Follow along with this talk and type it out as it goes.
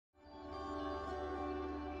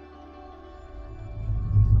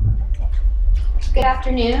Good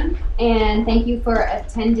afternoon, and thank you for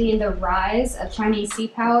attending the Rise of Chinese Sea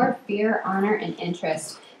Power, Fear, Honor, and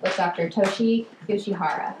Interest with Dr. Toshi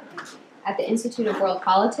Yoshihara at the Institute of World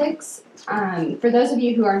Politics. For those of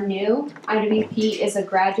you who are new, IWP is a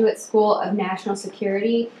graduate school of national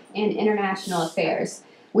security and international affairs.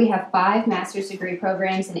 We have 5 master's degree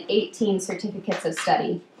programs and 18 certificates of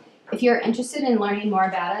study. If you're interested in learning more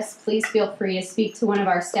about us, please feel free to speak to one of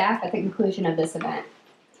our staff at the conclusion of this event.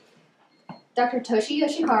 Dr. Toshi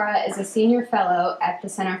Yoshihara is a senior fellow at the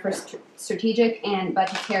Center for Strategic and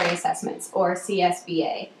Budgetary Assessments, or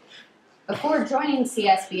CSBA. Before joining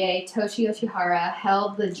CSBA, Toshi Yoshihara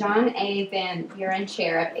held the John A. Van Buren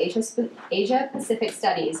Chair of Asia-Pacific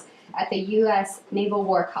Studies at the U.S. Naval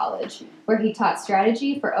War College, where he taught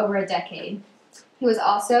strategy for over a decade. He was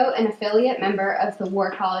also an affiliate member of the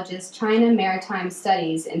War College's China Maritime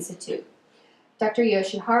Studies Institute. Dr.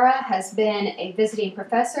 Yoshihara has been a visiting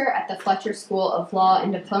professor at the Fletcher School of Law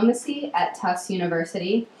and Diplomacy at Tufts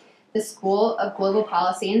University, the School of Global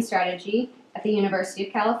Policy and Strategy at the University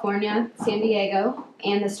of California, San Diego,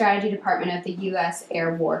 and the Strategy Department of the U.S.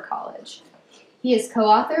 Air War College. He is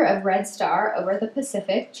co-author of Red Star Over the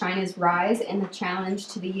Pacific, China's Rise and the Challenge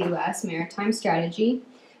to the U.S. Maritime Strategy,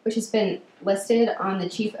 which has been listed on the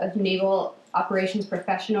Chief of Naval Operations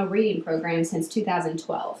Professional Reading Program since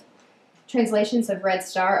 2012. Translations of Red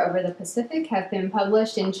Star Over the Pacific have been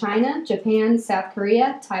published in China, Japan, South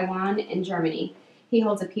Korea, Taiwan, and Germany. He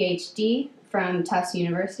holds a PhD from Tufts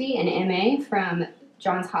University, an MA from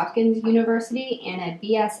Johns Hopkins University, and a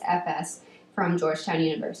BSFS from Georgetown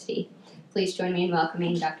University. Please join me in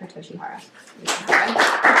welcoming Dr. Yoshihara.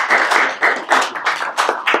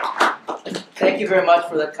 Thank you very much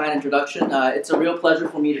for that kind introduction. It's a real pleasure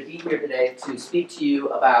for me to be here today to speak to you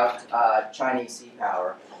about Chinese sea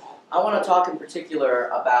power. I want to talk in particular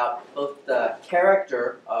about both the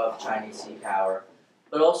character of Chinese sea power,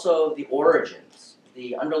 but also the origins,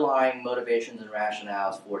 the underlying motivations and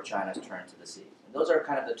rationales for China's turn to the sea. And those are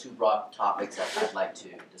kind of the 2 broad topics that I'd like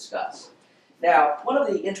to discuss. Now, one of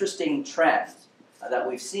the interesting trends that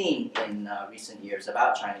we've seen in recent years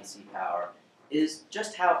about Chinese sea power is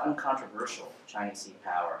just how uncontroversial Chinese sea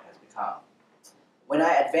power has become. When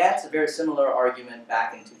I advanced a very similar argument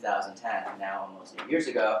back in 2010, now almost 8 years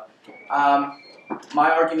ago, my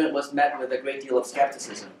argument was met with a great deal of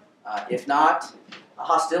skepticism, if not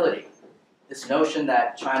hostility. This notion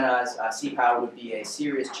that China's sea power would be a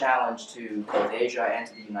serious challenge to both Asia and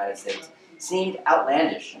to the United States seemed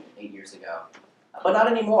outlandish 8 years ago. But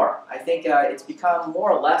not anymore. I think it's become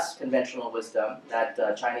more or less conventional wisdom that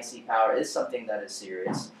Chinese sea power is something that is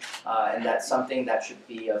serious, and that's something that should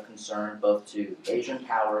be of concern both to Asian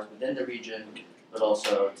powers within the region, but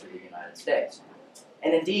also to the United States.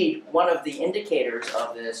 And indeed, one of the indicators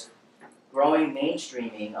of this growing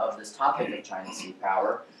mainstreaming of this topic of Chinese sea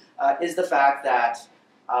power is the fact that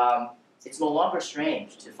it's no longer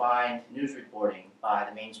strange to find news reporting by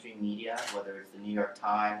the mainstream media, whether it's the New York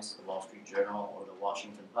Times, the Wall Street Journal, or the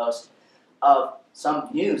Washington Post, of some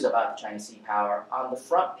news about the Chinese sea power on the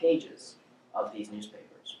front pages of these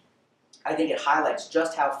newspapers. I think it highlights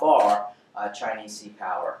just how far Chinese sea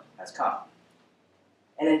power has come.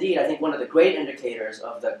 And indeed, I think one of the great indicators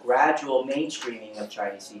of the gradual mainstreaming of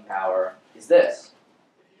Chinese sea power is this.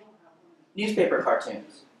 Newspaper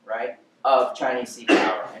cartoons, right, of Chinese sea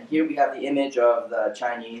power. And here we have the image of the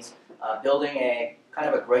Chinese building a kind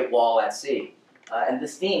of a great wall at sea. And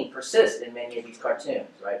this theme persists in many of these cartoons,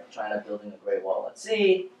 right? China building a great wall at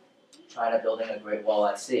sea, China building a great wall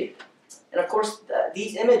at sea. And of course,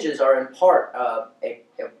 these images are in part,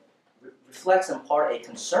 reflects in part a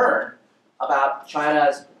concern about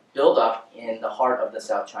China's buildup in the heart of the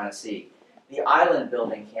South China Sea. The island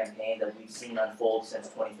building campaign that we've seen unfold since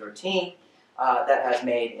 2013 that has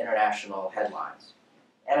made international headlines.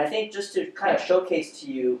 And I think just to kind of showcase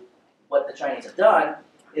to you what the Chinese have done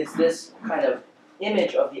is this kind of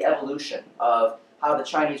image of the evolution of how the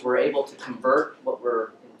Chinese were able to convert what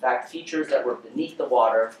were in fact features that were beneath the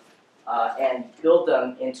water and build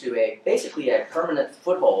them into basically a permanent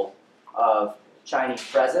foothold of Chinese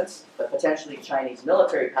presence, but potentially Chinese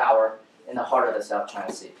military power in the heart of the South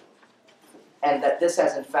China Sea. And that this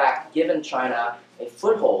has in fact given China a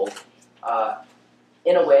foothold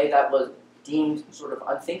in a way that was deemed sort of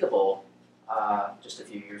unthinkable just a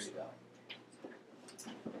few years ago.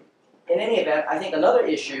 In any event, I think another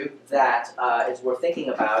issue that is worth thinking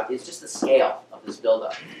about is just the scale of this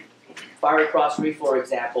buildup. Fiery Cross Reef, for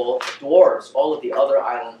example, dwarfs all of the other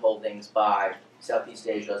island holdings by Southeast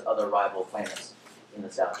Asia's other rival claimants in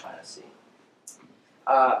the South China Sea.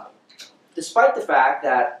 Despite the fact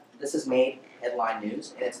that this has made headline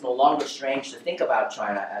news, and it's no longer strange to think about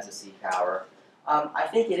China as a sea power, I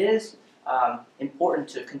think it is important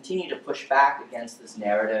to continue to push back against this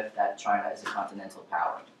narrative that China is a continental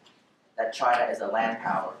power, that China is a land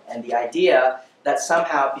power, and the idea that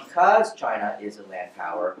somehow because China is a land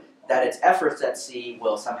power, that its efforts at sea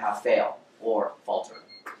will somehow fail or falter.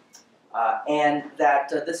 And that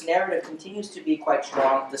this narrative continues to be quite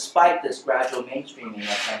strong despite this gradual mainstreaming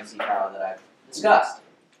of Chinese sea power that I've discussed.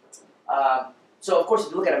 So of course,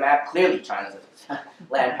 if you look at a map, clearly China's a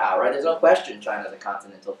land power, right? There's no question China's a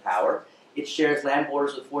continental power. It shares land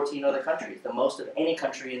borders with 14 other countries, the most of any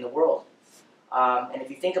country in the world. And if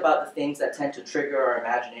you think about the things that tend to trigger our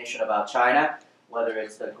imagination about China, whether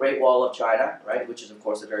it's the Great Wall of China, right, which is of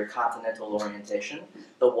course a very continental orientation.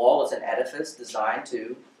 The wall is an edifice designed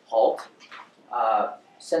to halt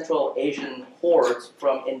Central Asian hordes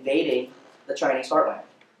from invading the Chinese heartland.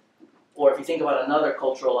 Or if you think about another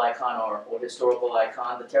cultural icon or historical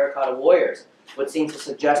icon, the terracotta warriors, would seem to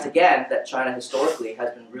suggest again that China historically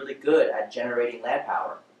has been really good at generating land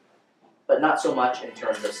power, but not so much in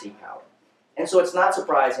terms of sea power. And so it's not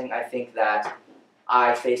surprising, I think, that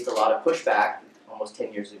I faced a lot of pushback almost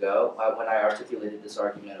 10 years ago when I articulated this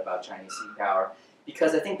argument about Chinese sea power,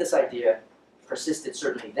 because I think this idea persisted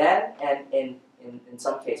certainly then and in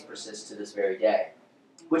some cases persists to this very day,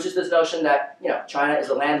 which is this notion that China is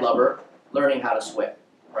a landlubber learning how to swim,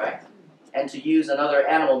 right? And to use another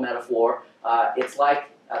animal metaphor, it's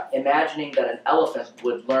like imagining that an elephant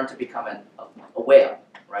would learn to become a whale,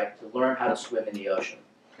 right? To learn how to swim in the ocean.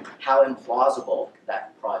 How implausible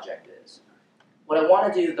that project is. What I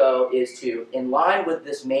want to do, though, is to, in line with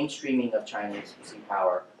this mainstreaming of Chinese sea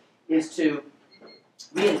power, is to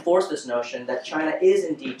reinforce this notion that China is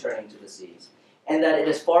indeed turning to the seas, and that it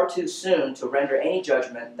is far too soon to render any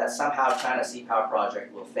judgment that somehow China's sea power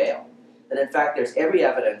project will fail. That in fact there's every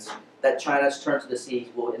evidence that China's turn to the seas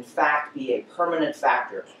will in fact be a permanent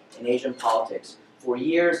factor in Asian politics for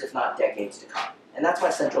years, if not decades to come. And that's my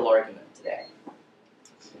central argument today.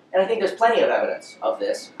 And I think there's plenty of evidence of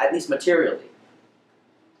this, at least materially.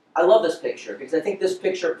 I love this picture because I think this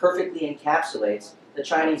picture perfectly encapsulates the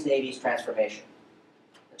Chinese Navy's transformation.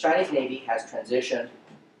 The Chinese Navy has transitioned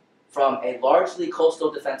from a largely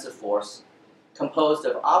coastal defensive force composed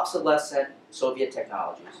of obsolescent Soviet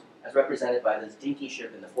technologies, as represented by this dinky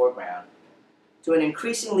ship in the foreground, to an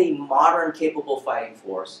increasingly modern, capable fighting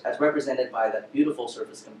force, as represented by that beautiful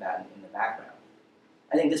surface combatant in the background.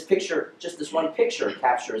 I think this picture, just this one picture,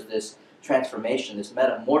 captures this transformation, this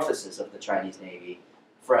metamorphosis of the Chinese Navy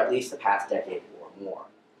for at least the past decade or more.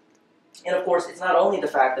 And of course, it's not only the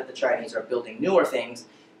fact that the Chinese are building newer things,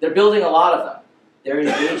 they're building a lot of them. They're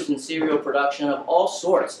engaged in serial production of all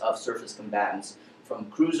sorts of surface combatants, from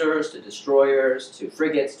cruisers to destroyers to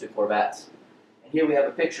frigates to corvettes. And here we have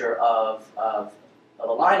a picture of a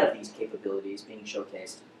line of these capabilities being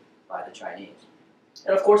showcased by the Chinese.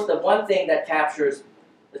 And of course, the one thing that captures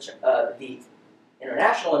the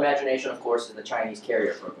international imagination, of course, is the Chinese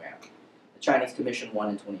carrier program. The Chinese commissioned one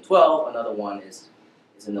in 2012, another one is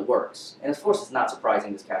in the works. And of course, it's not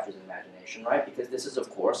surprising this captures imagination, right? Because this is, of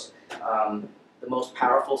course, the most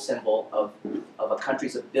powerful symbol of a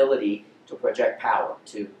country's ability to project power,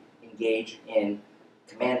 to engage in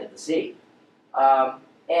command of the sea.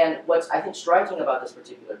 And what's, I think, striking about this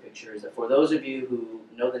particular picture is that for those of you who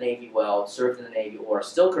know the Navy well, served in the Navy, or are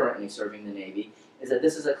still currently serving the Navy, is that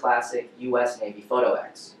this is a classic U.S. Navy photo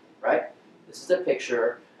X, right? This is a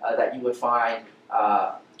picture that you would find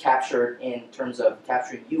captured in terms of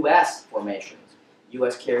capturing U.S. formations,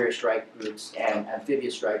 U.S. carrier strike groups and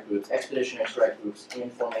amphibious strike groups, expeditionary strike groups in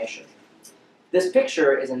formation. This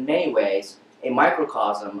picture is in many ways a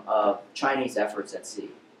microcosm of Chinese efforts at sea,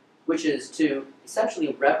 which is to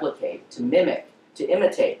essentially replicate, to mimic, to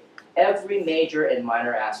imitate every major and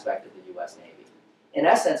minor aspect of the U.S. Navy. In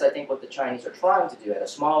essence, I think what the Chinese are trying to do at a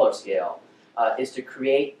smaller scale is to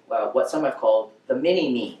create what some have called the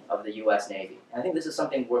mini-me of the U.S. Navy. And I think this is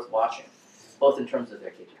something worth watching, both in terms of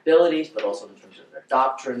their capabilities, but also in terms of their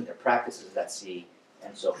doctrine, their practices at sea,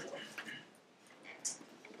 and so forth.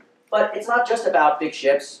 But it's not just about big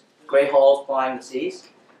ships, gray hulls plying the seas.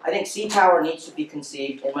 I think sea power needs to be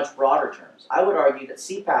conceived in much broader terms. I would argue that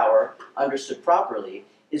sea power, understood properly,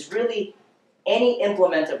 is really any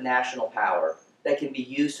implement of national power that can be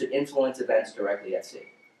used to influence events directly at sea.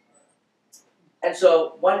 And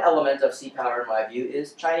so one element of sea power, in my view,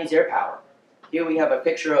 is Chinese air power. Here we have a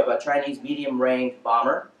picture of a Chinese medium-range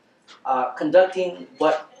bomber conducting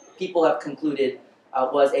what people have concluded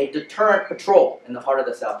was a deterrent patrol in the heart of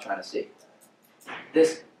the South China Sea.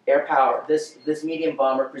 This air power, this medium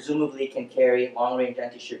bomber presumably can carry long-range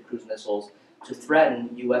anti-ship cruise missiles to threaten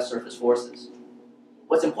U.S. surface forces.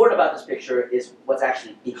 What's important about this picture is what's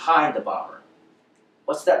actually behind the bomber.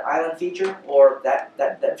 What's that island feature, or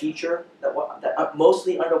that feature, that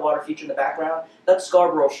mostly underwater feature in the background? That's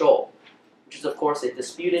Scarborough Shoal, which is of course a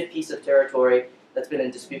disputed piece of territory that's been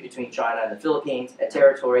in dispute between China and the Philippines,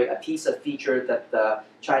 a piece of feature that the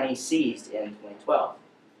Chinese seized in 2012.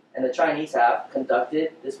 And the Chinese have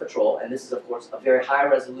conducted this patrol, and this is of course a very high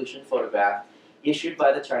resolution photograph issued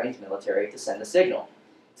by the Chinese military to send a signal,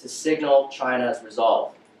 to signal China's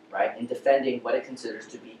resolve, right, in defending what it considers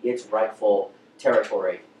to be its rightful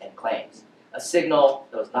territory and claims. A signal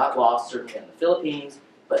that was not lost certainly on the Philippines,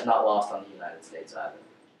 but not lost on the United States either.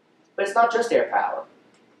 But it's not just air power.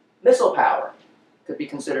 Missile power could be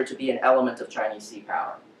considered to be an element of Chinese sea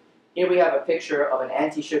power. Here we have a picture of an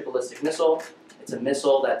anti-ship ballistic missile. It's a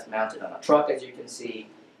missile that's mounted on a truck, as you can see,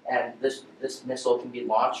 and this missile can be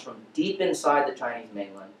launched from deep inside the Chinese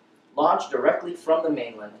mainland, launched directly from the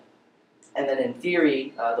mainland, and then in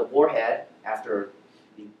theory, the warhead, after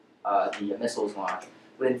the missile is launched,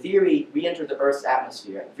 would in theory re-enter the Earth's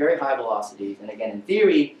atmosphere at very high velocities, and again, in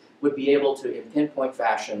theory, would be able to, in pinpoint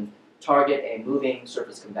fashion, target a moving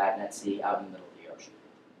surface combatant at sea out in the middle of the ocean.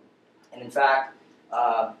 And in fact,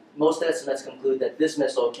 most estimates conclude that this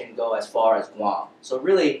missile can go as far as Guam, so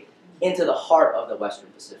really into the heart of the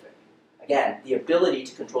Western Pacific. Again, the ability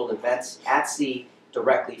to control events at sea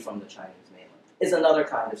directly from the Chinese mainland is another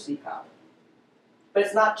kind of sea power. But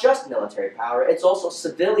it's not just military power, it's also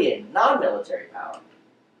civilian, non-military power.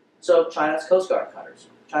 So China's Coast Guard cutters,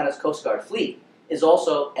 China's Coast Guard fleet, is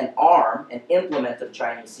also an arm, an implement of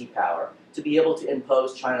Chinese sea power to be able to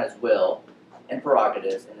impose China's will and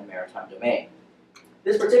prerogatives in the maritime domain.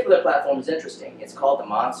 This particular platform is interesting. It's called the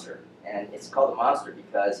Monster, and it's called the Monster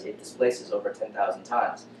because it displaces over 10,000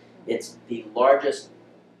 tons. It's the largest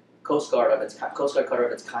Coast Guard cutter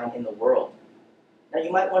of its kind in the world. Now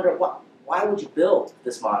you might wonder, why would you build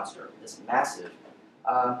this monster, this massive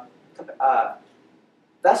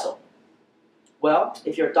vessel? Well,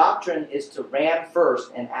 if your doctrine is to ram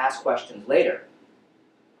first and ask questions later,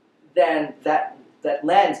 then that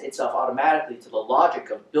lends itself automatically to the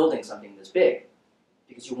logic of building something this big,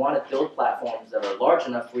 because you want to build platforms that are large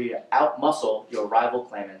enough for you to outmuscle your rival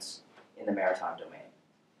claimants in the maritime domain.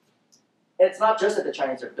 And it's not just that the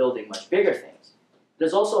Chinese are building much bigger things.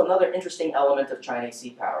 There's also another interesting element of Chinese sea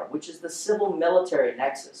power, which is the civil-military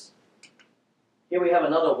nexus. Here we have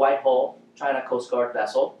another white hull China Coast Guard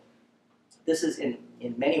vessel. This is in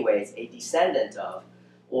many ways a descendant of,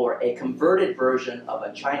 or a converted version of,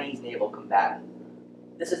 a Chinese naval combatant.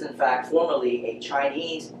 This is in fact formerly a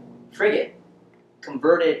Chinese frigate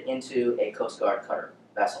converted into a Coast Guard cutter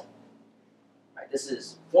vessel. Right, this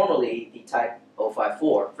is formerly the Type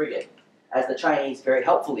 054 frigate, as the Chinese very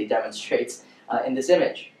helpfully demonstrates in this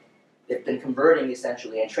image. They've been converting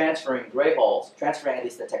essentially and transferring gray hulls, transferring at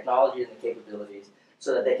least the technology and the capabilities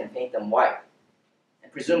so that they can paint them white. And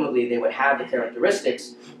presumably they would have the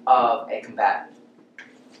characteristics of a combatant.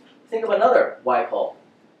 Think of another white hull.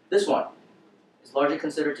 This one is largely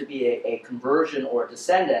considered to be a conversion or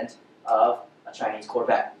descendant of a Chinese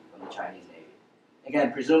corvette from the Chinese Navy.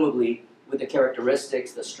 Again, presumably with the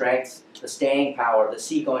characteristics, the strengths, the staying power, the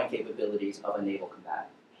seagoing capabilities of a naval combatant.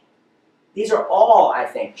 These are all, I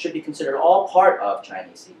think, should be considered all part of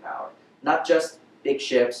Chinese sea power, not just big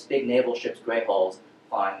ships, big naval ships, gray hulls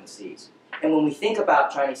flying the seas. And when we think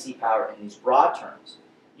about Chinese sea power in these broad terms,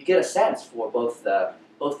 you get a sense for both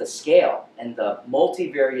the scale and the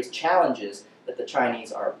multivarious challenges that the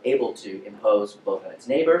Chinese are able to impose both on its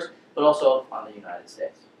neighbors, but also on the United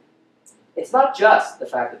States. It's not just the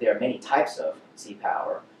fact that there are many types of sea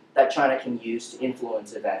power that China can use to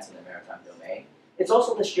influence events in the maritime domain. It's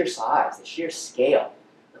also the sheer size, the sheer scale,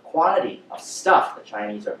 the quantity of stuff the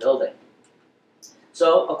Chinese are building.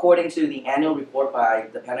 So, according to the annual report by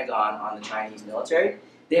the Pentagon on the Chinese military,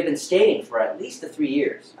 they've been stating for at least 3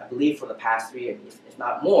 years, I believe for the past 3 years, if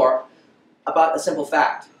not more, about a simple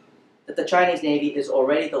fact, that the Chinese Navy is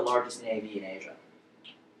already the largest navy in Asia.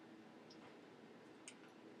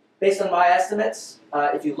 Based on my estimates,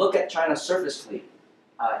 if you look at China's surface fleet,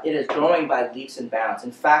 it is growing by leaps and bounds.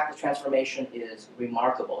 In fact, the transformation is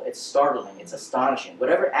remarkable. It's startling. It's astonishing.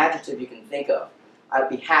 Whatever adjective you can think of, I'd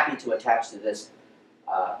be happy to attach to this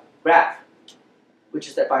graph, which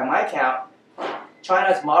is that by my count,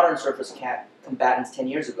 China's modern surface combatants 10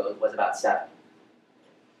 years ago was about 7.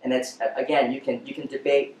 And it's, again, you can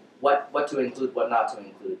debate what to include, what not to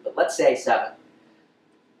include, but let's say 7.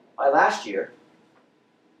 By last year,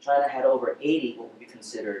 China had over 80 what would be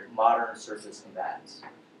considered modern surface combatants.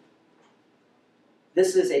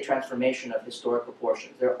 This is a transformation of historic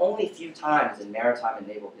proportions. There are only a few times in maritime and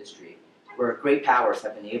naval history where great powers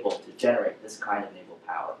have been able to generate this kind of naval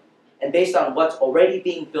power. And based on what's already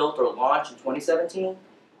being built or launched in 2017,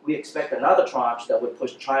 we expect another tranche that would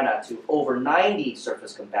push China to over 90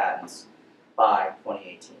 surface combatants by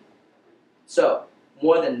 2018. So,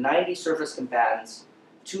 more than 90 surface combatants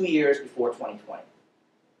 2 years before 2020.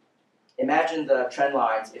 Imagine the trend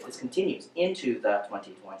lines if this continues into the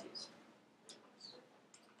 2020s.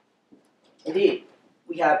 Indeed,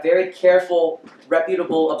 we have very careful,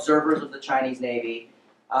 reputable observers of the Chinese Navy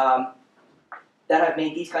that have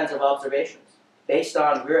made these kinds of observations. Based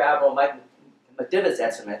on Rear Admiral Mike McDivitt's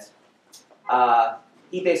estimates,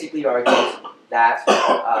 he basically argues that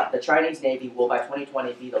the Chinese Navy will by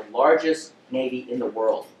 2020 be the largest navy in the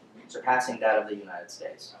world, surpassing that of the United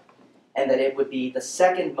States, and that it would be the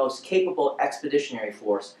second most capable expeditionary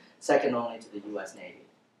force, second only to the US Navy.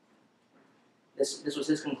 This was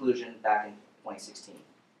his conclusion back in 2016.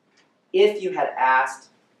 If you had asked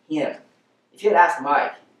him, if you had asked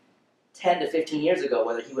Mike 10 to 15 years ago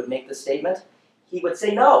whether he would make this statement, he would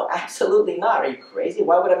say, no, absolutely not. Are you crazy?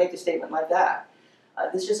 Why would I make a statement like that?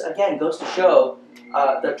 This just, again, goes to show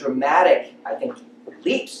the dramatic, I think,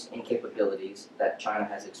 leaps in capabilities that China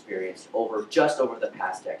has experienced just over the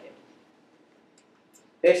past decade.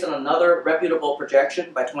 Based on another reputable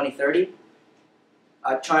projection, by 2030,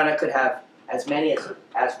 China could have as many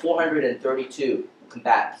as 432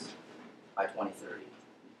 combatants by 2030.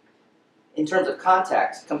 In terms of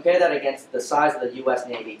context, compare that against the size of the US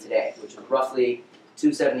Navy today, which is roughly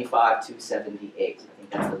 275, 278. I think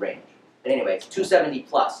that's the range. But anyway, it's 270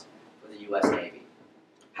 plus for the US Navy.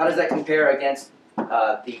 How does that compare against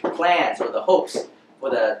the plans or the hopes for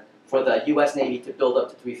the US Navy to build up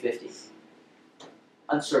to 350?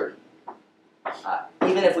 Uncertain.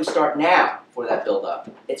 Even if we start now for that build-up,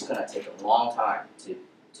 it's going to take a long time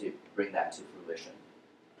to bring that to fruition.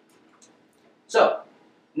 So,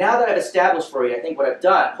 now that I've established for you, I think what I've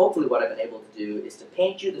done, hopefully what I've been able to do, is to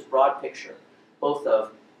paint you this broad picture, both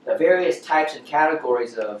of the various types and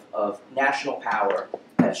categories of national power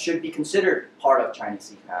that should be considered part of Chinese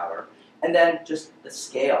sea power, and then just the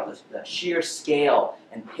scale, the sheer scale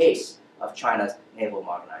and pace of China's naval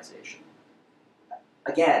modernization.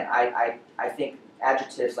 Again, I think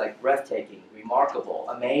adjectives like breathtaking, remarkable,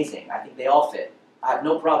 amazing, I think they all fit. I have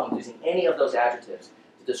no problem using any of those adjectives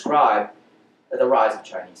to describe the rise of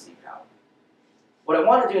Chinese sea power. What I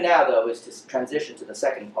want to do now, though, is to transition to the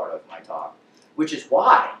second part of my talk, which is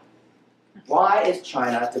why. Why is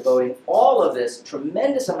China devoting all of this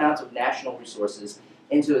tremendous amounts of national resources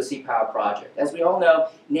into a sea power project? As we all know,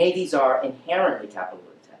 navies are inherently capital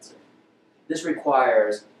intensive. This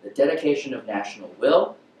requires the dedication of national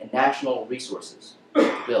will and national resources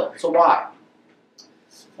to build. So why?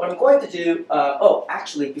 What I'm going to do,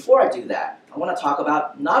 actually, before I do that, I want to talk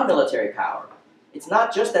about non-military power. It's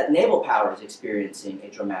not just that naval power is experiencing a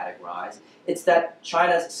dramatic rise, it's that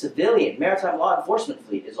China's civilian maritime law enforcement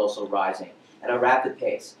fleet is also rising at a rapid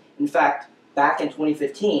pace. In fact, back in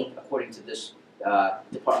 2015, according to this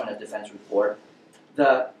Department of Defense report,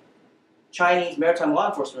 the Chinese maritime law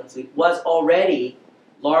enforcement fleet was already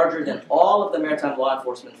larger than all of the maritime law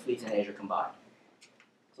enforcement fleets in Asia combined.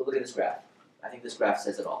 So look at this graph. I think this graph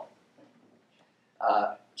says it all.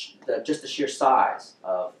 Just the sheer size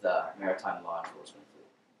of the maritime law enforcement fleet.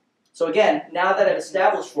 So again, now that I've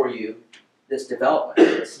established for you this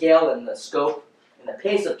development, the scale and the scope and the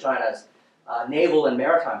pace of China's naval and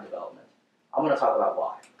maritime development, I'm going to talk about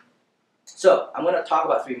why. So I'm going to talk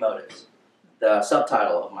about three motives, the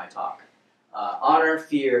subtitle of my talk, honor,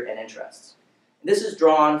 fear, and interests. This is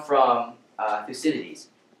drawn from Thucydides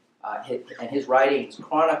and his writings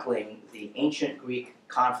chronicling the ancient Greek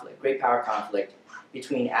conflict, great power conflict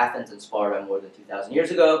between Athens and Sparta more than 2,000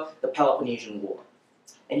 years ago, the Peloponnesian War.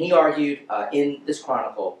 And he argued in this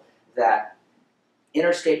chronicle that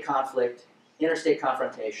interstate conflict, interstate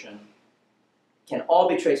confrontation can all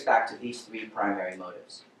be traced back to these three primary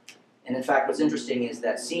motives. And in fact, what's interesting is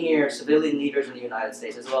that senior civilian leaders in the United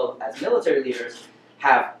States, as well as military leaders,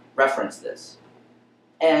 have referenced this.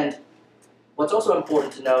 And what's also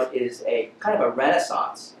important to note is a kind of a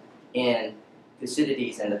renaissance in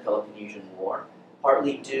Thucydides and the Peloponnesian War,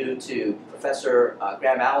 partly due to Professor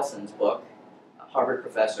Graham Allison's book, a Harvard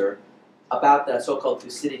professor, about the so-called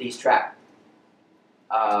Thucydides trap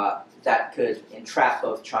that could entrap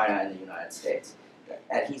both China and the United States.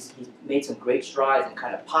 And he's made some great strides in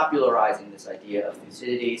kind of popularizing this idea of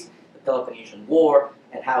Thucydides, the Peloponnesian War,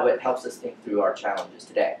 and how it helps us think through our challenges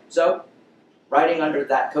today. So, riding under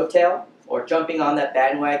that coattail, or jumping on that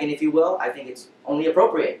bandwagon, if you will, I think it's only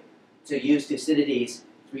appropriate to use Thucydides'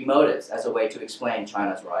 three motives as a way to explain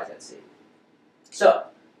China's rise at sea. So,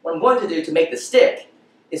 what I'm going to do to make this stick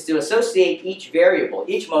is to associate each variable,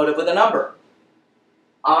 each motive, with a number.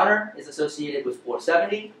 Honor is associated with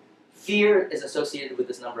 470, fear is associated with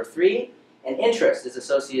this number 3, and interest is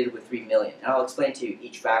associated with 3 million. And I'll explain to you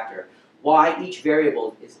each factor, why each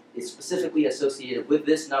variable is specifically associated with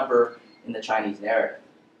this number in the Chinese narrative.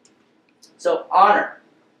 So honor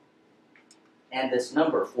and this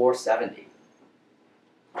number 470.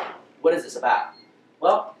 What is this about?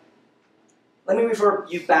 Well, let me refer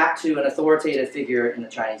you back to an authoritative figure in the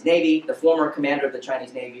Chinese Navy, the former commander of the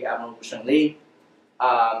Chinese Navy, Admiral Wu Shengli,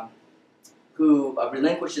 who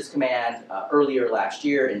relinquished his command earlier last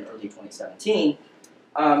year in early 2017.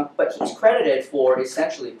 But he's credited for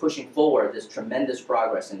essentially pushing forward this tremendous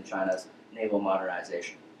progress in China's naval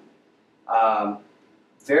modernization.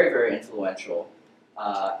 Very, very influential,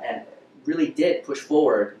 and really did push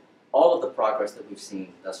forward all of the progress that we've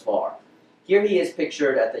seen thus far. Here he is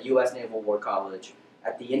pictured at the U.S. Naval War College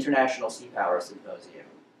at the International Seapower Symposium,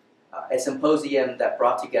 a symposium that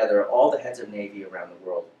brought together all the heads of Navy around the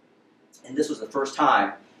world. And this was the first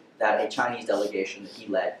time that a Chinese delegation that he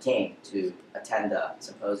led came to attend the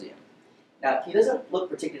symposium. Now, he doesn't look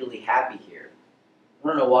particularly happy here. I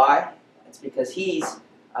don't know why. It's because he's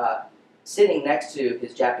sitting next to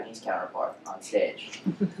his Japanese counterpart on stage.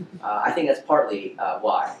 I think that's partly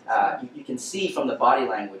why. You can see from the body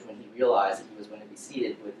language when he realized that he was going to be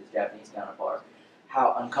seated with his Japanese counterpart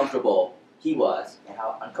how uncomfortable he was and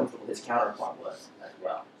how uncomfortable his counterpart was as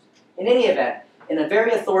well. In any event, in a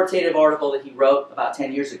very authoritative article that he wrote about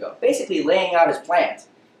 10 years ago, basically laying out his plans,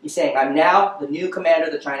 he's saying, I'm now the new commander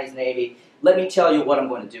of the Chinese Navy. Let me tell you what I'm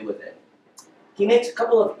going to do with it. He makes a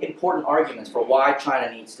couple of important arguments for why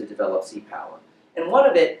China needs to develop sea power. And one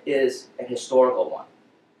of it is a historical one.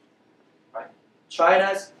 Right?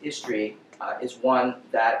 China's history is one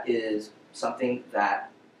that is something that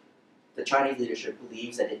the Chinese leadership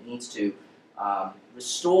believes that it needs to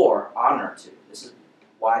restore honor to. This is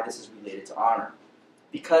why this is related to honor.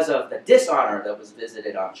 Because of the dishonor that was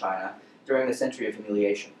visited on China during the Century of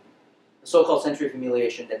Humiliation. The so-called Century of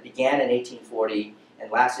Humiliation that began in 1840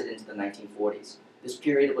 and lasted into the 1940s. This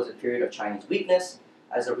period was a period of Chinese weakness.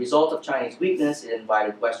 As a result of Chinese weakness, it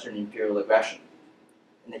invited Western imperial aggression.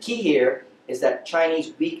 And the key here is that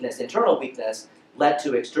Chinese weakness, internal weakness, led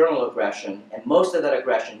to external aggression, and most of that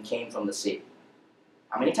aggression came from the sea.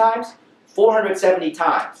 How many times? 470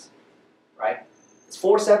 times, right? This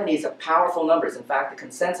 470 is a powerful number. It's in fact the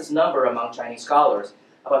consensus number among Chinese scholars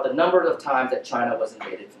about the number of times that China was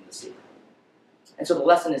invaded from the sea. And so the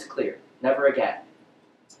lesson is clear. Never again.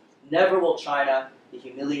 Never will China be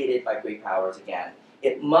humiliated by great powers again.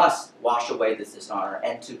 It must wash away this dishonor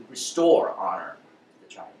and to restore honor to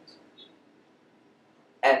the Chinese.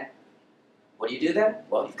 And what do you do then?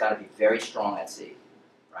 Well, you've got to be very strong at sea,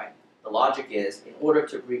 right? The logic is, in order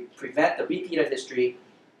to prevent the repeat of history,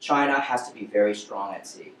 China has to be very strong at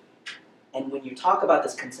sea. And when you talk about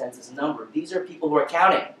this consensus number, these are people who are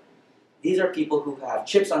counting. These are people who have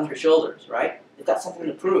chips on their shoulders, right? They've got something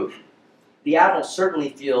to prove. The admiral certainly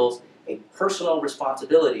feels a personal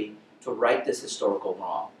responsibility to right this historical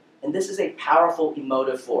wrong. And this is a powerful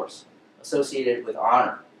emotive force associated with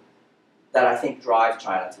honor that I think drives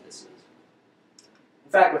China to the seas.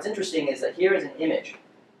 In fact, what's interesting is that here is an image,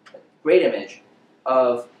 a great image,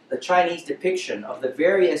 of the Chinese depiction of the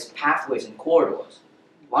various pathways and corridors,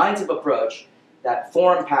 lines of approach that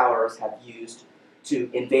foreign powers have used to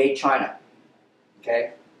invade China.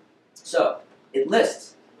 Okay? So, it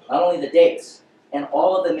lists not only the dates and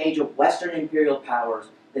all of the major Western imperial powers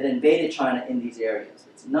that invaded China in these areas.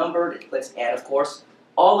 It's numbered, it lists, and of course,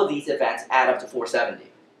 all of these events add up to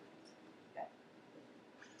 470. Okay.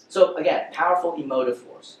 So again, powerful emotive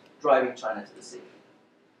force driving China to the sea.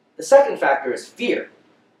 The second factor is fear.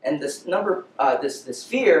 And this number, this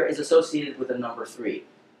fear is associated with the number 3.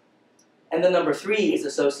 And the number 3 is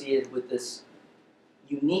associated with this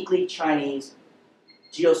uniquely Chinese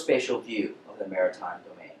geospatial view of the maritime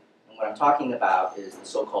domain. And what I'm talking about is the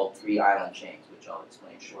so-called 3 island chains, which I'll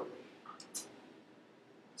explain shortly.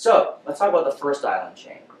 So, let's talk about the first island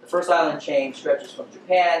chain. The first island chain stretches from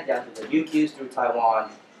Japan down to the Ryukyus through Taiwan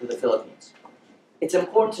through the Philippines. It's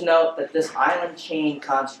important to note that this island chain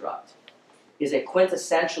construct is a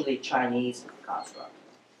quintessentially Chinese construct.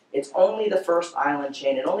 It's only the first island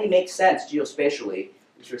chain. It only makes sense geospatially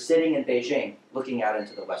if you're sitting in Beijing looking out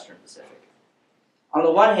into the Western Pacific. On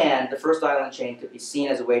the one hand, the first island chain could be seen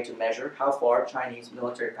as a way to measure how far Chinese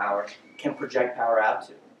military power can project power out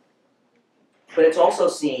to. But it's also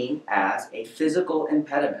seen as a physical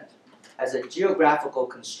impediment, as a geographical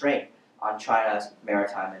constraint on China's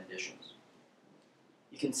maritime ambitions.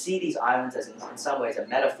 You can see these islands as, in some ways, a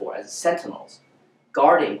metaphor, as sentinels,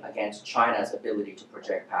 guarding against China's ability to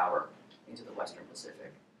project power into the Western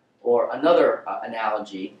Pacific. Or another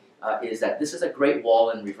analogy is that this is a Great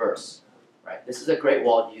Wall in reverse. Right? This is a Great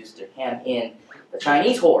Wall used to hem in the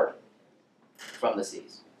Chinese horde from the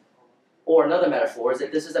seas. Or another metaphor is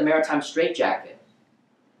that this is a maritime straitjacket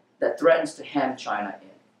that threatens to hem China in.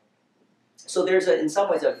 So there's, in some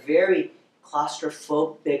ways, a very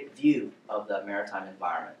claustrophobic view of the maritime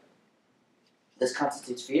environment. This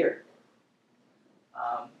constitutes fear.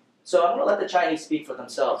 So I'm going to let the Chinese speak for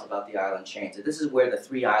themselves about the island chains. This is where the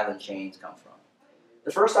 3 island chains come from.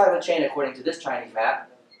 The first island chain, according to this Chinese map,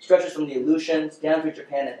 stretches from the Aleutians down through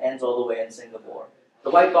Japan and ends all the way in Singapore. The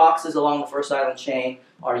white boxes along the first island chain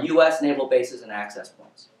are U.S. naval bases and access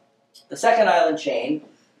points. The second island chain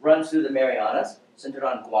runs through the Marianas, centered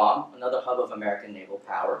on Guam, another hub of American naval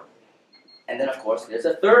power. And then, of course, there's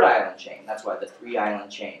a third island chain. That's why the 3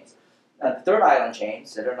 island chains. Now, the third island chain,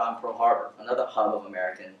 centered on Pearl Harbor, another hub of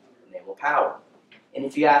American naval power. And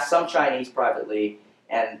if you ask some Chinese privately,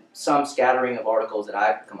 and some scattering of articles that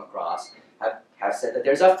I've come across have said that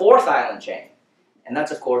there's a 4th island chain. And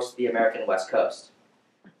that's, of course, the American West Coast,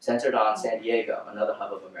 centered on San Diego, another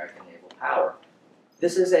hub of American naval power.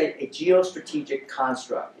 This is a geostrategic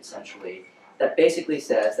construct, essentially, that basically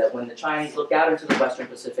says that when the Chinese look out into the Western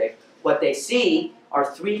Pacific, what they see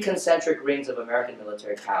are 3 concentric rings of American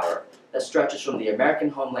military power that stretches from the American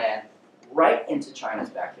homeland right into China's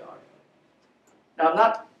backyard. Now, I'm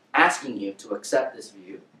not asking you to accept this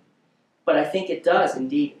view, but I think it does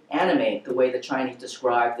indeed animate the way the Chinese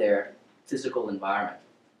describe their physical environment.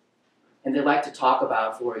 And they like to talk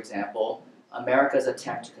about, for example, America's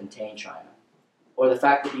attempt to contain China, or the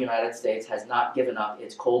fact that the United States has not given up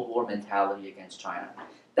its Cold War mentality against China.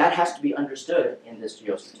 That has to be understood in this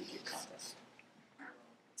geostrategic context.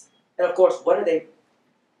 And of course,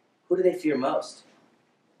 who do they fear most?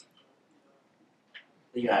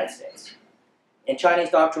 The United States. In Chinese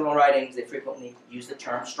doctrinal writings, they frequently use the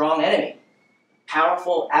term strong enemy,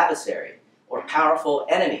 powerful adversary, or powerful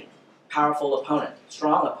enemy, powerful opponent,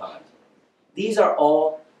 strong opponent. These are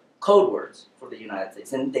all code words for the United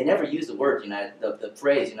States, and they never use the word the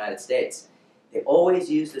phrase United States. They always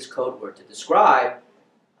use this code word to describe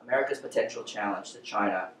America's potential challenge to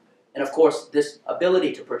China. And of course, this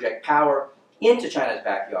ability to project power into China's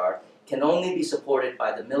backyard can only be supported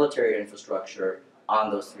by the military infrastructure on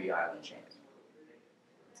those 3 island chains.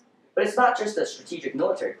 But it's not just a strategic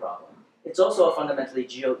military problem. It's also a fundamentally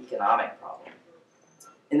geo-economic problem,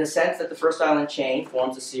 in the sense that the first island chain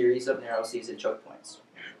forms a series of narrow seas and choke points,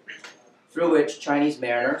 through which Chinese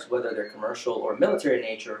mariners, whether they're commercial or military in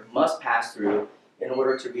nature, must pass through in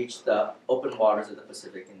order to reach the open waters of the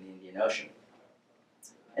Pacific and the Indian Ocean.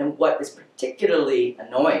 And what is particularly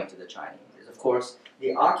annoying to the Chinese is, of course,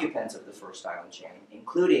 the occupants of the first island chain,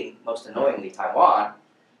 including, most annoyingly, Taiwan,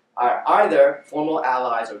 are either formal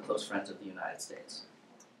allies or close friends of the United States.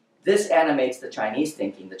 This animates the Chinese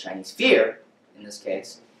thinking, the Chinese fear, in this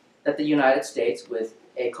case, that the United States, with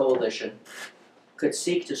a coalition, could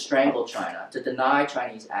seek to strangle China, to deny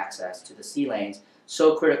Chinese access to the sea lanes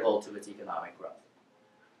so critical to its economic growth.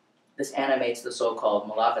 This animates the so-called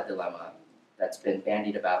Malacca dilemma that's been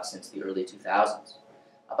bandied about since the early 2000s,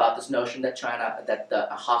 about this notion that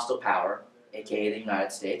a hostile power, aka the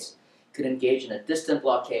United States, could engage in a distant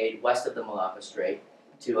blockade west of the Malacca Strait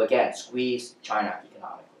to, again, squeeze China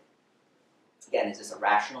economically. Again, is this a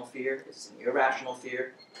rational fear? Is this an irrational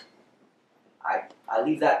fear? I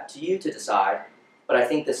leave that to you to decide, but I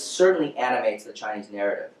think this certainly animates the Chinese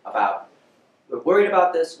narrative about, we're worried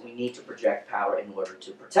about this, we need to project power in order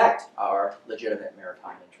to protect our legitimate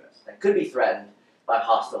maritime interests that could be threatened by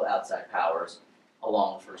hostile outside powers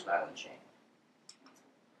along the first island chain.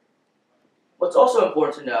 What's also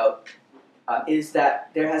important to note is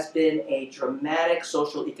that there has been a dramatic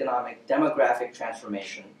social, economic, demographic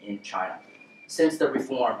transformation in China since the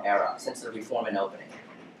reform era, since the reform and opening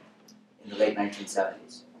in the late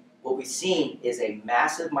 1970s. What we've seen is a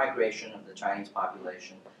massive migration of the Chinese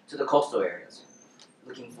population to the coastal areas,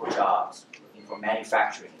 looking for jobs, looking for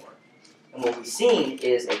manufacturing work. And what we've seen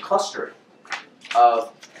is a clustering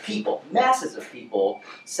of people, masses of people,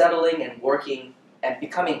 settling and working and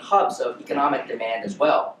becoming hubs of economic demand as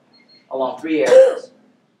well, along 3 areas.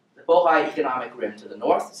 The Bohai Economic Rim to the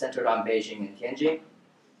north, centered on Beijing and Tianjin.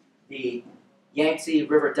 The Yangtze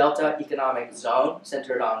River Delta Economic Zone,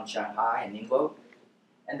 centered on Shanghai and Ningbo.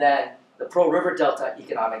 And then the Pearl River Delta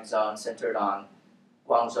Economic Zone, centered on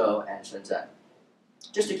Guangzhou and Shenzhen.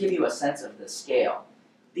 Just to give you a sense of the scale,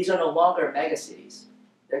 these are no longer megacities.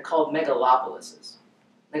 They're called megalopolises.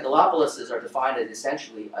 Megalopolises are defined as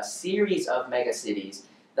essentially a series of megacities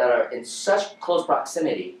that are in such close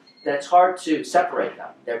proximity that it's hard to separate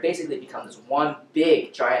them. They basically become this one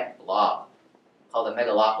big, giant blob called a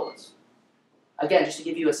megalopolis. Again, just to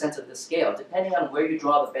give you a sense of the scale, depending on where you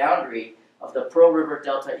draw the boundary of the Pearl River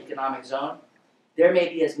Delta Economic Zone, there may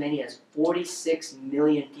be as many as 46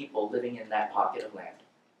 million people living in that pocket of land.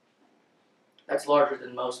 That's larger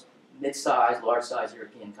than most mid-sized, large-sized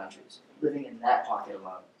European countries, living in that pocket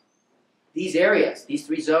alone. These areas, these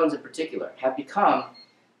three zones in particular, have become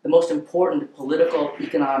the most important political,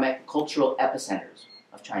 economic, cultural epicenters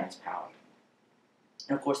of Chinese power.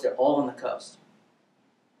 And of course, they're all on the coast.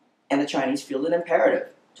 And the Chinese feel an imperative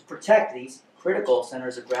to protect these critical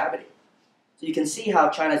centers of gravity. So you can see how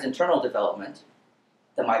China's internal development,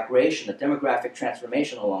 the migration, the demographic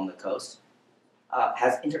transformation along the coast,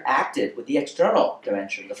 has interacted with the external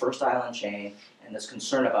dimension, the first island chain, and this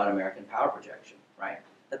concern about American power projection, right?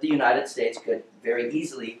 That the United States could very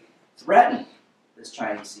easily threaten this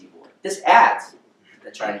Chinese seaboard. This adds to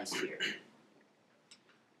the Chinese fear.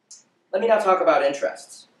 Let me now talk about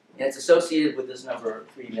interests, and it's associated with this number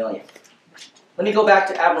 3 million. Let me go back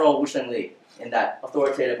to Admiral Wu Shengli in that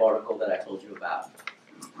authoritative article that I told you about.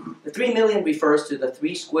 The 3 million refers to the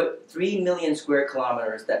 3 million square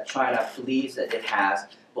kilometers that China believes that it has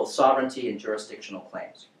both sovereignty and jurisdictional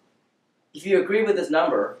claims. If you agree with this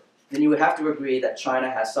number, then you would have to agree that China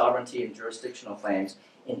has sovereignty and jurisdictional claims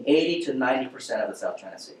in 80 to 90% of the South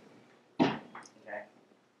China Sea. Okay?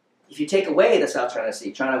 If you take away the South China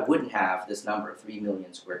Sea, China wouldn't have this number, 3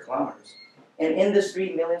 million square kilometers. And in this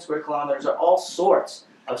 3 million square kilometers are all sorts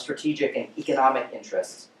of strategic and economic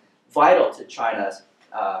interests vital to China's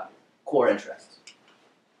core interests.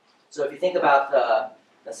 So if you think about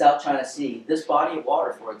the South China Sea, this body of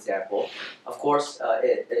water, for example, of course,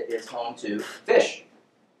 it is home to fish.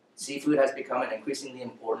 Seafood has become an increasingly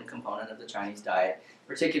important component of the Chinese diet,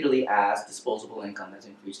 particularly as disposable income has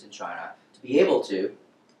increased in China to be able to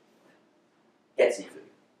get seafood.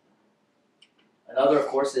 Another, of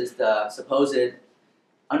course, is the supposed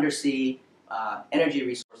undersea energy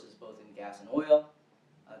resources, both in gas and oil.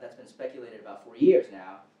 That's been speculated about for years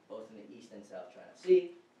now, both in the East and South China Sea.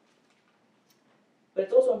 But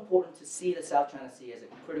it's also important to see the South China Sea as a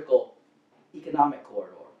critical economic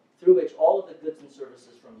corridor through which all of the goods and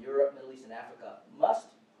services from Europe, Middle East, and Africa must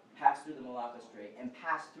pass through the Malacca Strait and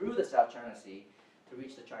pass through the South China Sea to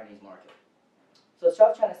reach the Chinese market. So the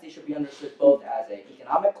South China Sea should be understood both as an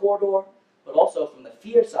economic corridor, but also from the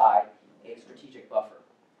fear side, a strategic buffer,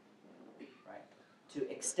 right? To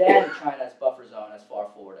extend China's buffer zone as far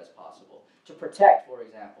forward as possible, to protect, for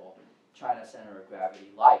example, China's center of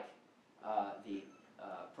gravity, like the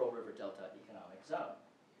Pearl River Delta Economic Zone.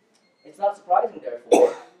 It's not surprising,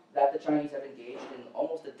 therefore, that the Chinese have engaged in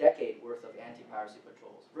almost a decade worth of anti-piracy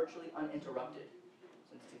patrols, virtually uninterrupted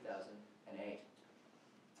since 2008,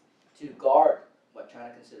 to guard what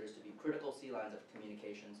China considers to be critical sea lines of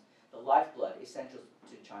communications, the lifeblood essential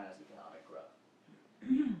to China's economic growth.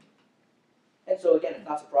 And so again, it's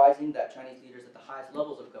not surprising that Chinese leaders at the highest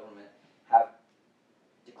levels of government have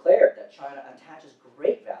declared that China attaches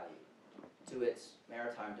great value to its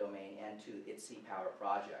maritime domain and to its Seapower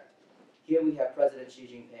project. Here we have President Xi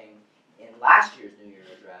Jinping in last year's New Year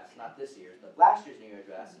address, not this year's, but last year's New Year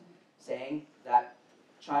address, saying that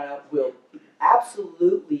China will be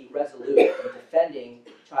absolutely resolute in defending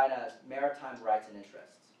China's maritime rights and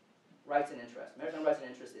interests. Rights and interests. Maritime rights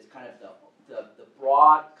and interests is kind of the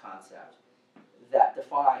broad concept that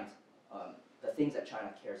defines the things that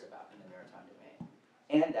China cares about in the maritime domain,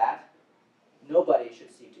 and that nobody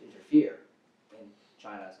should seek to interfere in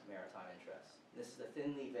China's maritime interests. This is a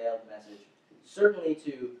thinly veiled message, certainly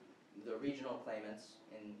to the regional claimants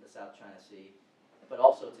in the South China Sea, but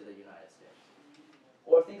also to the United States.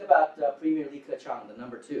 Or think about Premier Li Keqiang, the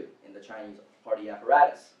number 2 in the Chinese party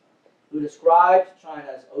apparatus, who described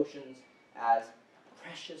China's oceans as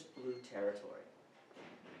precious blue territory.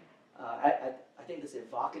 I think this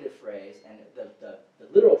evocative phrase, and the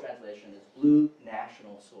literal translation is blue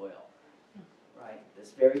national soil, right?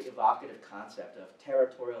 This very evocative concept of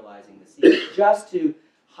territorializing the sea, just to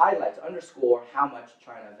highlight, to underscore how much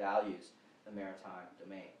China values the maritime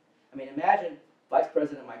domain. I mean, imagine Vice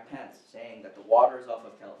President Mike Pence saying that the waters off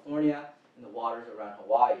of California and the waters around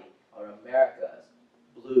Hawaii are America's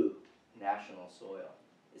blue national soil.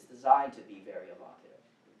 It's designed to be very evocative.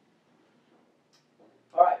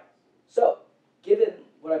 All right, so given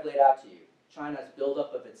what I've laid out to you, China's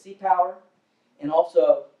buildup of its sea power, and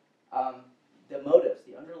also the motives,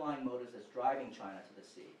 the underlying motives that's driving China to the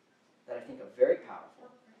sea, that I think are very powerful,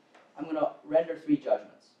 I'm going to render 3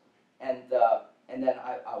 judgments, and then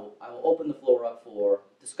I will open the floor up for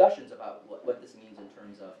discussions about what this means in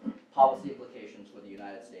terms of policy implications for the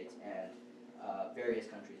United States and various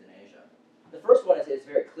countries in Asia. The first one is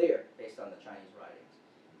very clear based on the Chinese writings,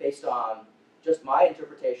 based on just my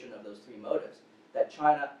interpretation of those three motives, that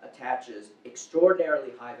China attaches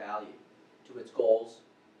extraordinarily high value to its goals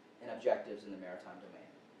and objectives in the maritime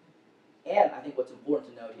domain. And I think what's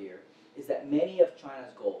important to note here is that many of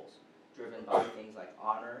China's goals, driven by things like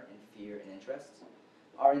honor and fear and interests,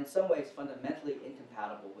 are in some ways fundamentally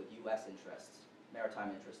incompatible with US interests,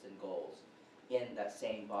 maritime interests and goals, in that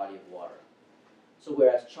same body of water. So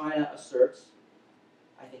whereas China asserts,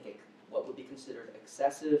 I think, what would be considered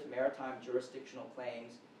excessive maritime jurisdictional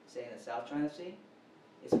claims, say in the South China Sea,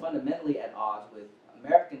 is fundamentally at odds with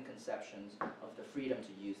American conceptions of the freedom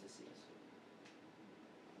to use the seas.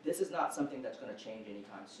 This is not something that's going to change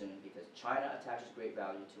anytime soon because China attaches great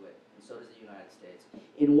value to it, and so does the United States,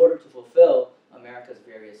 in order to fulfill America's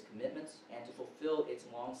various commitments and to fulfill its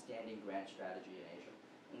long-standing grand strategy in Asia.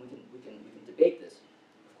 And we can debate this,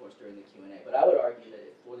 of course, during the Q&A, but I would argue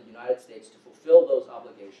that for the United States to fulfill those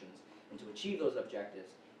obligations and to achieve those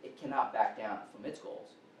objectives, it cannot back down from its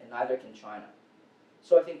goals, and neither can China.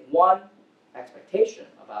 So I think one expectation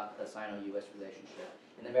about the Sino-US relationship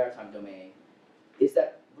in the maritime domain is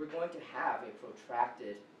that we're going to have a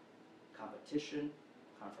protracted competition,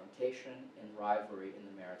 confrontation, and rivalry in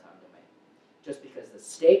the maritime domain. Just because the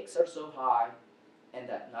stakes are so high and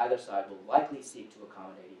that neither side will likely seek to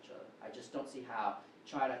accommodate each other. I just don't see how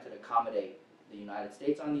China could accommodate the United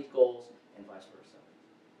States on these goals and vice versa.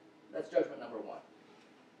 That's judgment number one.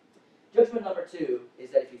 Judgment number two is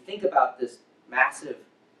that if you think about this massive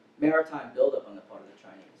maritime buildup on the part of the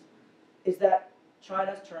Chinese, is that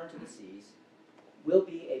China's turn to the seas will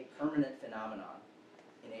be a permanent phenomenon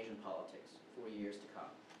in Asian politics for years to come.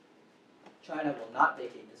 China will not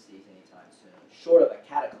vacate the seas anytime soon, short of a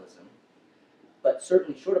cataclysm, but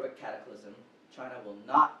certainly short of a cataclysm, China will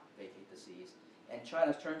not vacate the seas, and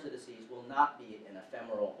China's turn to the seas will not be an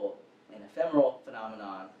ephemeral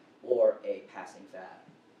phenomenon or a passing fad.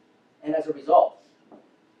 And as a result,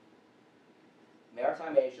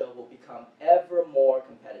 maritime Asia will become ever more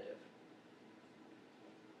competitive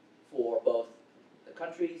for both the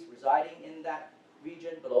countries residing in that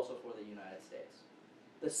region, but also for the United States.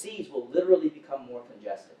 The seas will literally become more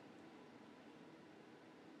congested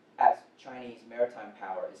as Chinese maritime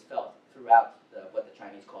power is felt throughout what the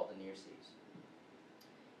Chinese call the near seas.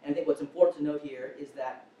 And I think what's important to note here is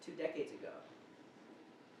that 2 decades ago,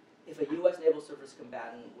 if a U.S. naval surface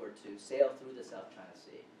combatant were to sail through the South China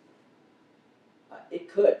Sea,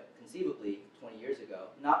 it could, conceivably, 20 years ago,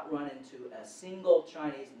 not run into a single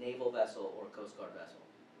Chinese naval vessel or Coast Guard vessel.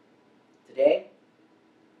 Today,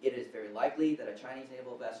 it is very likely that a Chinese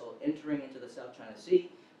naval vessel entering into the South China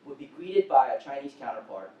Sea would be greeted by a Chinese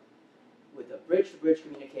counterpart with a bridge-to-bridge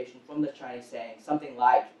communication from the Chinese saying something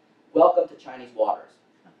like, "Welcome to Chinese waters,"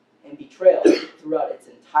 and be trailed throughout its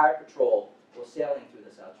entire patrol while sailing through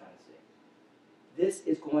the South China Sea. This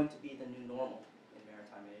is going to be the new normal in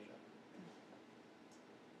maritime Asia.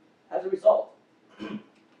 As a result,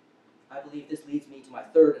 I believe this leads me to my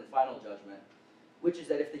third and final judgment, which is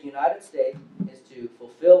that if the United States is to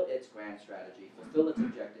fulfill its grand strategy, fulfill its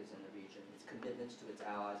objectives in the region, its commitments to its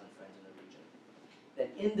allies and friends in the region, then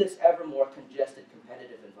in this ever more congested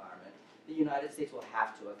competitive environment, the United States will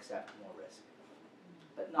have to accept more risk.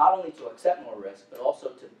 But not only to accept more risk, but also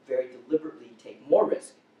to very deliberately take more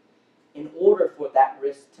risk in order for that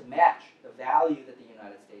risk to match the value that the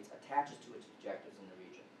United States attaches to its objectives in the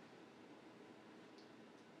region.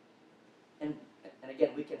 And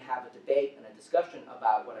again, we can have a debate and a discussion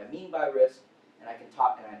about what I mean by risk, and I can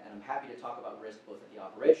talk, and I'm happy to talk about risk both at the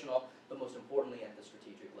operational, but most importantly at the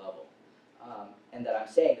strategic level. And that I'm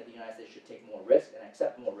saying that the United States should take more risk and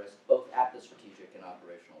accept more risk both at the strategic and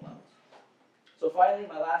operational levels. So finally,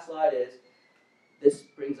 my last slide is, this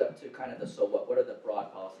brings up to kind of the so what are the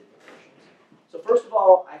broad policy implications? So first of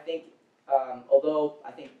all, I think, although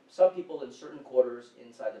I think some people in certain quarters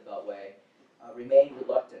inside the Beltway remain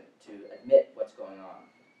reluctant to admit what's going on,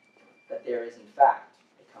 that there is in fact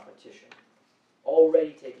a competition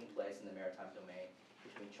already taking place in the maritime domain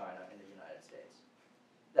between China and the United States,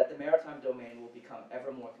 that the maritime domain will become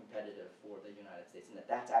ever more competitive for the United States, and that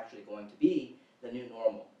that's actually going to be the new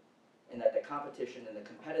normal, and that the competition and the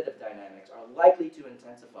competitive dynamics are likely to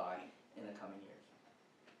intensify in the coming years.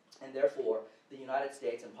 And therefore, the United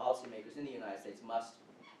States and policymakers in the United States must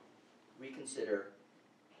reconsider,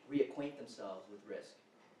 reacquaint themselves with risk.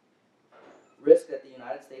 Risk that the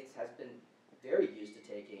United States has been very used to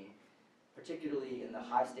taking, particularly in the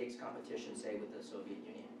high-stakes competition, say, with the Soviet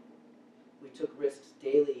Union. We took risks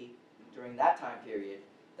daily during that time period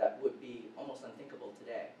that would be almost unthinkable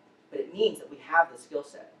today. But it means that we have the skill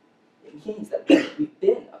set. It means that we've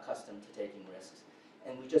been accustomed to taking risks,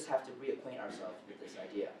 and we just have to reacquaint ourselves with this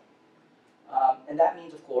idea. And that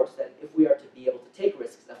means, of course, that if we are to be able to take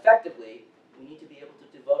risks effectively, we need to be able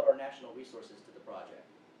to devote our national resources to the project.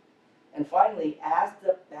 And finally, as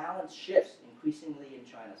the balance shifts increasingly in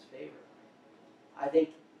China's favor, I think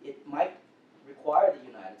it might require the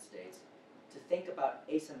United States to think about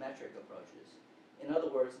asymmetric approaches. In other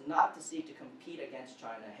words, not to seek to compete against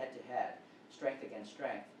China head-to-head, strength against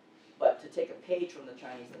strength, but to take a page from the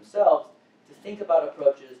Chinese themselves to think about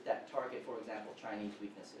approaches that target, for example, Chinese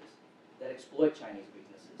weaknesses, that exploit Chinese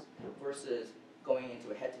weaknesses, versus going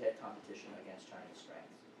into a head-to-head competition against Chinese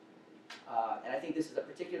strengths. And I think this is a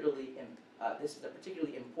particularly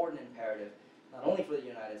important imperative, not only for the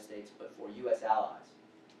United States, but for U.S. allies,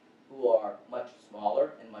 who are much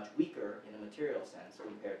smaller and much weaker in a material sense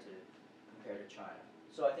compared to China.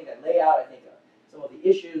 So I think I lay out, some of the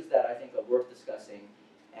issues that I think are worth discussing,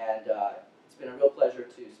 and it's been a real pleasure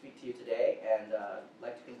to speak to you today, and I'd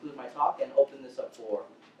like to conclude my talk and open this up for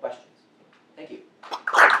questions. Thank you.